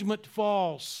when judgment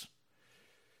falls.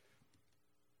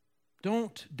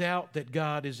 Don't doubt that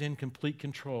God is in complete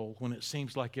control when it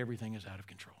seems like everything is out of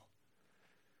control.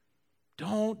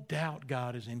 Don't doubt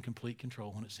God is in complete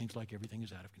control when it seems like everything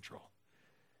is out of control.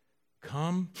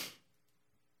 Come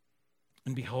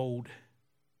and behold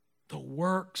the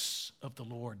works of the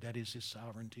Lord, that is his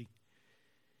sovereignty.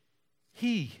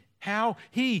 Behold how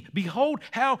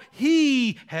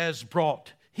he has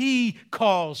he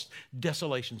caused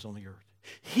desolations on the earth.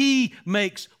 He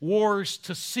makes wars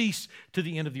to cease to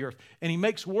the end of the earth. And he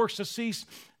makes wars to cease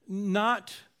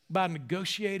not by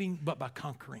negotiating, but by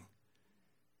conquering.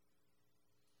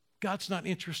 God's not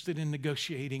interested in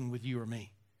negotiating with you or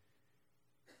me.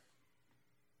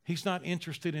 He's not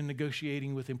interested in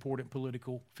negotiating with important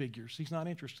political figures. He's not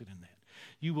interested in that.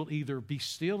 You will either be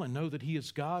still and know that he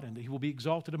is God and that he will be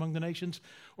exalted among the nations,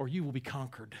 or you will be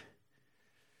conquered.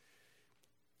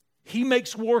 He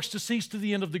makes wars to cease to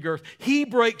the end of the earth. He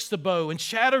breaks the bow and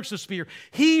shatters the spear.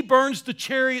 He burns the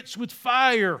chariots with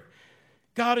fire.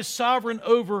 God is sovereign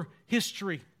over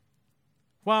history.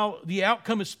 While the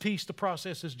outcome is peace, the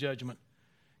process is judgment.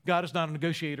 God is not a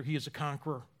negotiator. He is a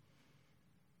conqueror.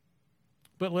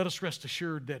 But let us rest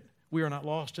assured that we are not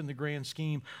lost in the grand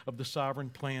scheme of the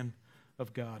sovereign plan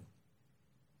of God.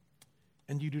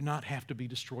 And you do not have to be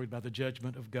destroyed by the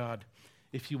judgment of God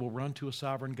if you will run to a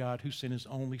sovereign God who sent his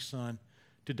only Son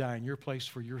to die in your place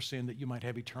for your sin that you might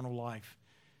have eternal life.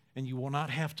 And you will not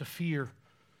have to fear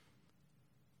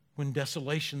when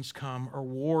desolations come or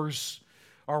wars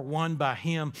are won by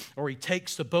him, or he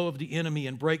takes the bow of the enemy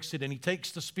and breaks it, and he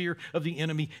takes the spear of the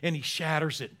enemy and he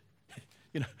shatters it.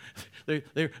 You know,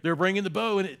 they're bringing the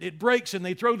bow and it breaks, and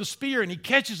they throw the spear and he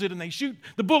catches it, and they shoot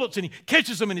the bullets and he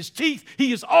catches them in his teeth.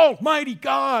 He is Almighty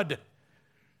God.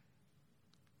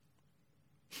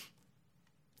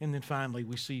 And then finally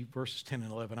we see verses 10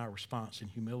 and 11, our response in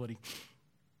humility.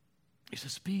 He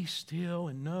says, be still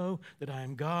and know that I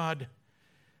am God.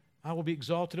 I will be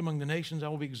exalted among the nations. I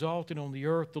will be exalted on the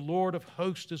earth. The Lord of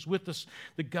hosts is with us.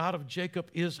 The God of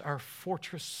Jacob is our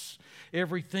fortress.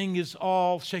 Everything is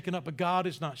all shaken up, but God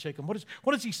is not shaken.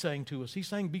 What is he saying to us? He's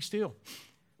saying, be still.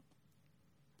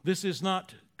 This is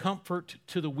not comfort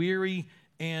to the weary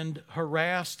and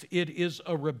harassed. It is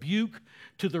a rebuke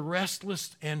to the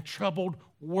restless and troubled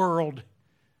world.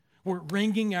 We're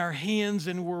wringing our hands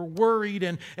and we're worried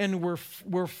and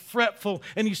we're fretful.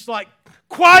 And he's like,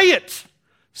 quiet!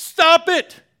 Stop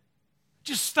it!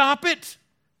 Just stop it!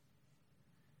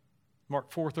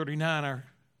 Mark 4:39,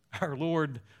 our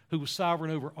Lord, who was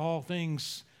sovereign over all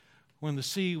things when the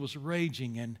sea was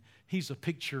raging, and he's a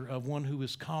picture of one who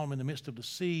is calm in the midst of the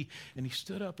sea. And he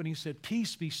stood up and he said,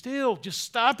 peace, be still. Just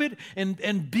stop it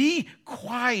and be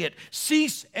quiet.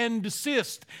 Cease and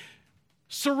desist.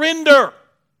 Surrender.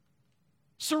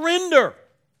 Surrender.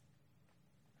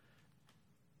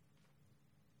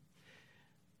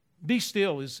 Be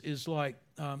still is like,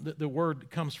 the word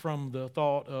comes from the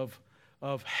thought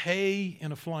of hay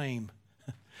in a flame.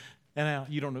 And now,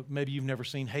 you don't know, maybe you've never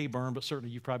seen hay burn, but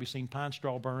certainly you've probably seen pine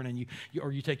straw burn, and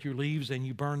you take your leaves and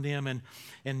you burn them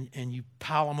and you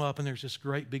pile them up, and there's this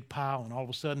great big pile, and all of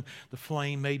a sudden the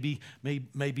flame may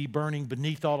be burning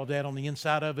beneath all of that on the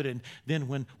inside of it, and then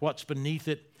when what's beneath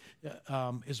it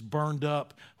is burned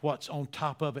up, what's on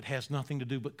top of it has nothing to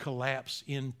do but collapse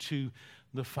into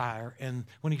the fire. And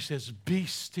when he says, be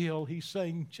still, he's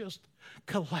saying, just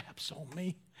collapse on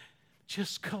me.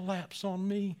 Just collapse on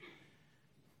me.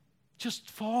 Just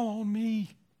fall on me.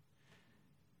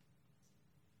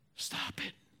 Stop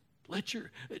it.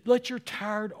 Let your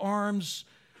tired arms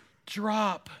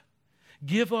drop.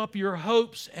 Give up your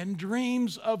hopes and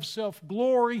dreams of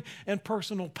self-glory and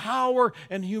personal power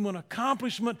and human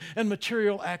accomplishment and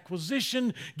material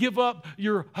acquisition. Give up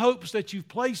your hopes that you've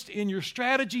placed in your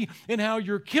strategy and how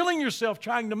you're killing yourself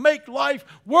trying to make life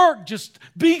work. Just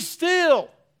be still.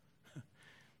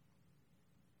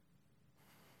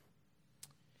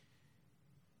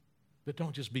 But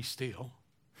don't just be still.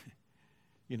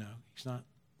 You know, he's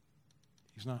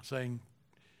not saying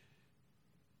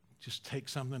just take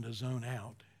something to zone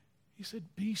out. He said,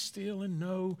 be still and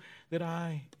know that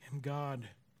I am God.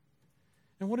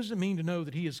 And what does it mean to know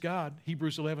that he is God?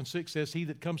 Hebrews 11:6 says, he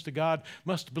that comes to God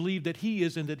must believe that he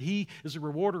is, and that he is a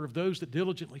rewarder of those that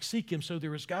diligently seek him. So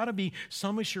there has got to be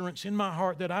some assurance in my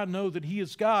heart that I know that he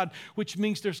is God, which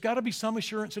means there's got to be some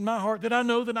assurance in my heart that I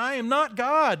know that I am not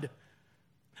God.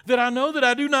 That I know that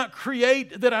I do not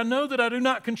create, that I know that I do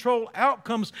not control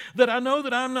outcomes, that I know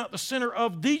that I'm not the center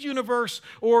of the universe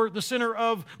or the center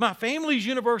of my family's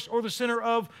universe or the center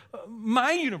of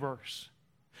my universe.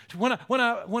 When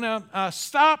I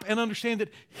stop and understand that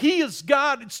he is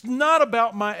God, it's not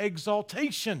about my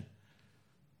exaltation.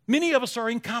 Many of us are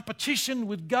in competition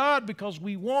with God because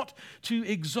we want to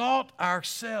exalt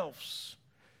ourselves.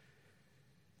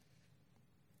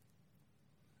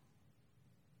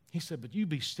 He said, but you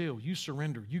be still, you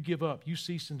surrender, you give up, you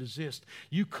cease and desist,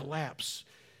 you collapse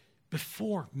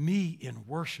before me in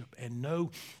worship, and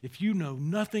know, if you know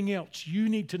nothing else, you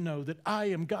need to know that I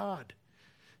am God.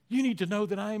 You need to know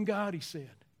that I am God, he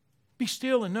said. Be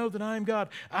still and know that I am God.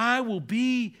 I will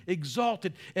be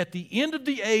exalted. At the end of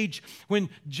the age, when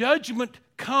judgment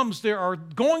comes, there are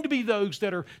going to be those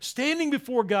that are standing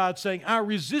before God saying, I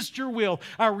resist your will,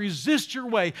 I resist your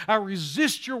way, I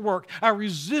resist your work, I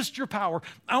resist your power.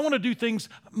 I want to do things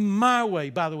my way.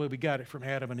 By the way, we got it from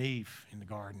Adam and Eve in the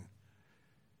garden.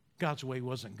 God's way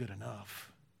wasn't good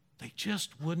enough. They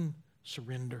just wouldn't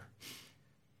surrender.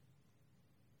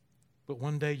 But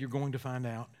one day you're going to find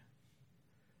out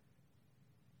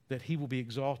that he will be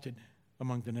exalted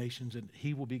among the nations, and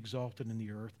he will be exalted in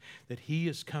the earth, that he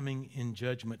is coming in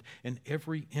judgment, and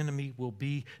every enemy will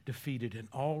be defeated, and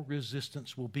all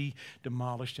resistance will be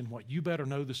demolished. And what you better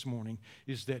know this morning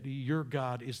is that your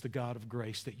God is the God of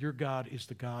grace, that your God is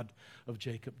the God of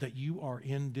Jacob, that you are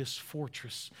in this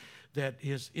fortress that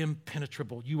is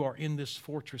impenetrable. You are in this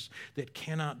fortress that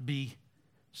cannot be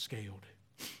scaled.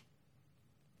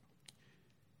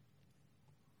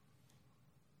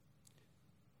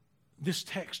 This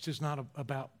text is not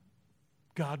about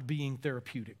God being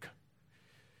therapeutic.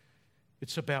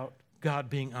 It's about God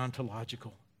being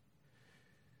ontological.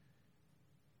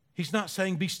 He's not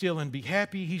saying be still and be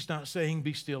happy. He's not saying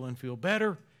be still and feel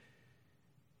better.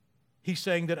 He's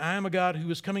saying that I am a God who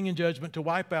is coming in judgment to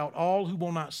wipe out all who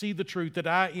will not see the truth, that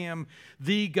I am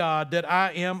the God, that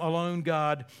I am alone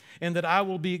God, and that I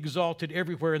will be exalted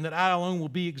everywhere, and that I alone will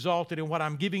be exalted. And what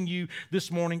I'm giving you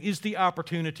this morning is the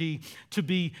opportunity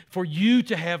for you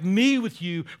to have me with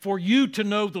you, for you to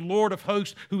know the Lord of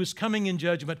hosts who is coming in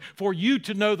judgment, for you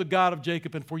to know the God of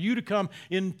Jacob, and for you to come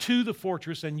into the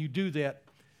fortress. And you do that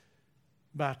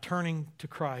by turning to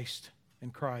Christ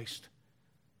and Christ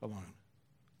alone.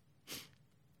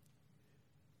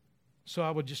 So I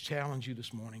would just challenge you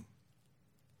this morning.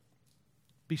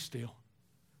 Be still.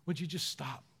 Would you just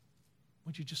stop?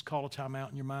 Would you just call a time out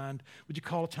in your mind? Would you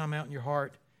call a time out in your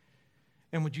heart?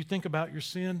 And would you think about your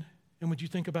sin? And would you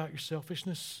think about your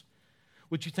selfishness?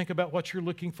 Would you think about what you're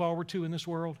looking forward to in this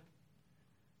world?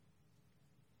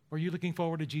 Are you looking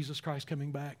forward to Jesus Christ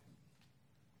coming back?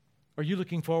 Are you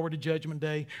looking forward to Judgment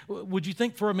Day? Would you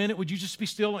think for a minute, would you just be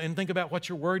still and think about what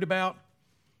you're worried about?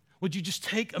 Would you just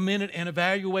take a minute and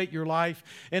evaluate your life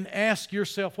and ask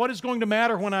yourself, what is going to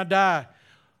matter when I die?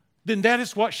 Then that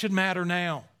is what should matter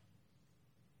now.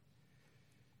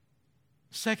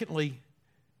 Secondly,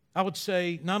 I would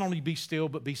say not only be still,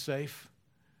 but be safe.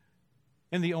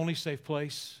 And the only safe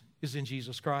place is in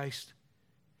Jesus Christ.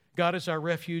 God is our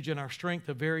refuge and our strength,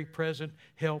 a very present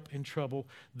help in trouble.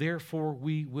 Therefore,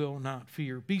 we will not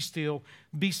fear. Be still,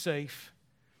 be safe,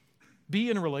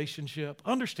 be in a relationship.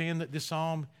 Understand that this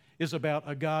psalm is about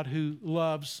a God who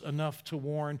loves enough to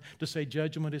warn, to say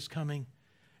judgment is coming.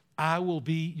 I will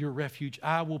be your refuge.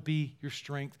 I will be your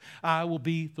strength. I will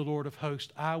be the Lord of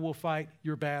hosts. I will fight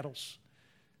your battles.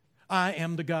 I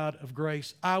am the God of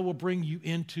grace. I will bring you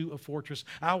into a fortress.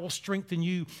 I will strengthen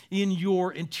you in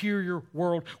your interior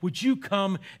world. Would you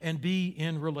come and be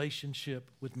in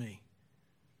relationship with me?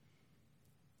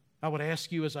 I would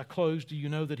ask you as I close, do you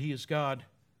know that He is God?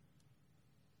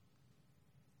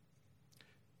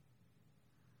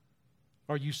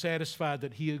 Are you satisfied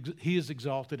that He is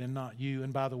exalted and not you?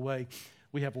 And by the way,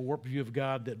 we have a warped view of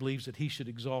God that believes that He should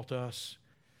exalt us.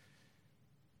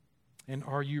 And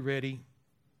are you ready?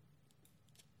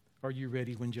 Are you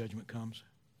ready when judgment comes?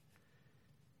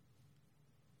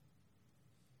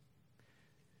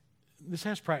 This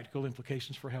has practical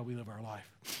implications for how we live our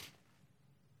life.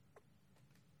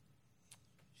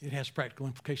 It has practical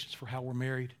implications for how we're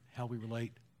married, how we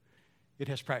relate. It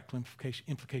has practical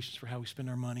implications for how we spend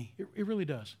our money. It really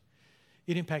does.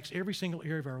 It impacts every single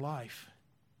area of our life.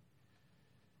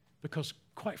 Because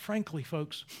quite frankly,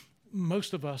 folks,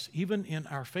 most of us, even in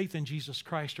our faith in Jesus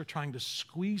Christ, are trying to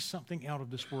squeeze something out of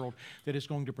this world that is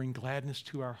going to bring gladness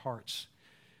to our hearts.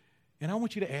 And I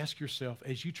want you to ask yourself,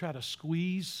 as you try to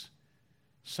squeeze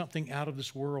something out of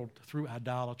this world through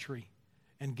idolatry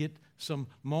and get some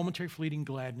momentary fleeting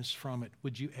gladness from it,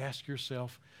 would you ask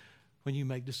yourself, when you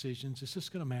make decisions, is this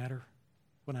going to matter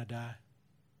when I die?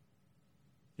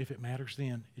 If it matters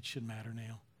then, it should matter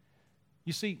now.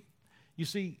 You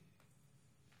see,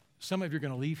 some of you are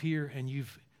going to leave here and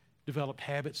you've developed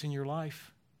habits in your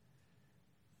life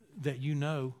that you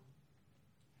know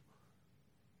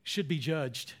should be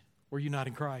judged were you not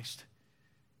in Christ.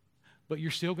 But you're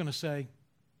still going to say,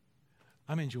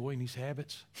 I'm enjoying these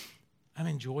habits. I'm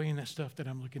enjoying that stuff that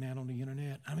I'm looking at on the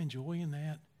internet. I'm enjoying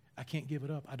that. I can't give it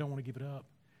up. I don't want to give it up.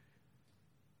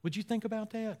 Would you think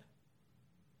about that?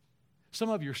 Some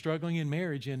of you are struggling in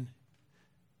marriage and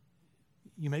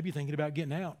you may be thinking about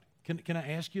getting out. Can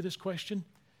I ask you this question?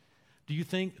 Do you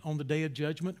think on the day of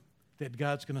judgment that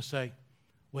God's going to say,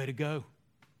 way to go.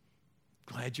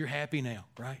 Glad you're happy now,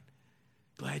 right?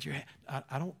 Glad you're happy.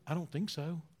 I don't think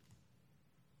so.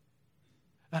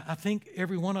 I think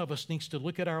every one of us needs to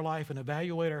look at our life and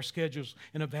evaluate our schedules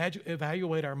and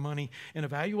evaluate our money and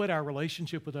evaluate our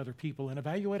relationship with other people and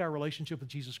evaluate our relationship with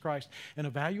Jesus Christ and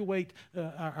evaluate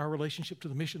our relationship to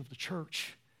the mission of the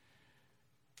church,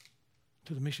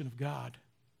 to the mission of God.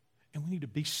 And we need to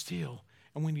be still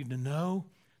and we need to know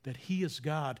that He is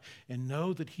God and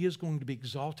know that He is going to be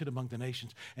exalted among the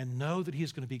nations and know that He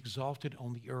is going to be exalted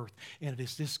on the earth. And it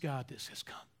is this God that says,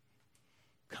 come,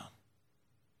 come,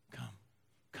 come.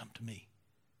 Come to me.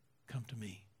 Come to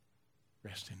me.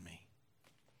 Rest in me.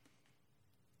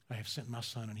 I have sent my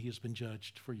Son, and He has been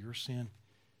judged for your sin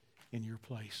in your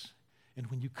place. And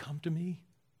when you come to me,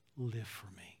 live for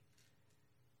me.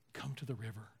 Come to the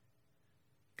river.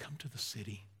 Come to the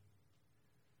city.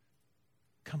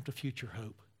 Come to future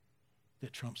hope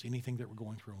that trumps anything that we're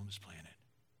going through on this planet.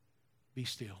 Be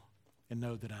still and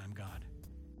know that I am God.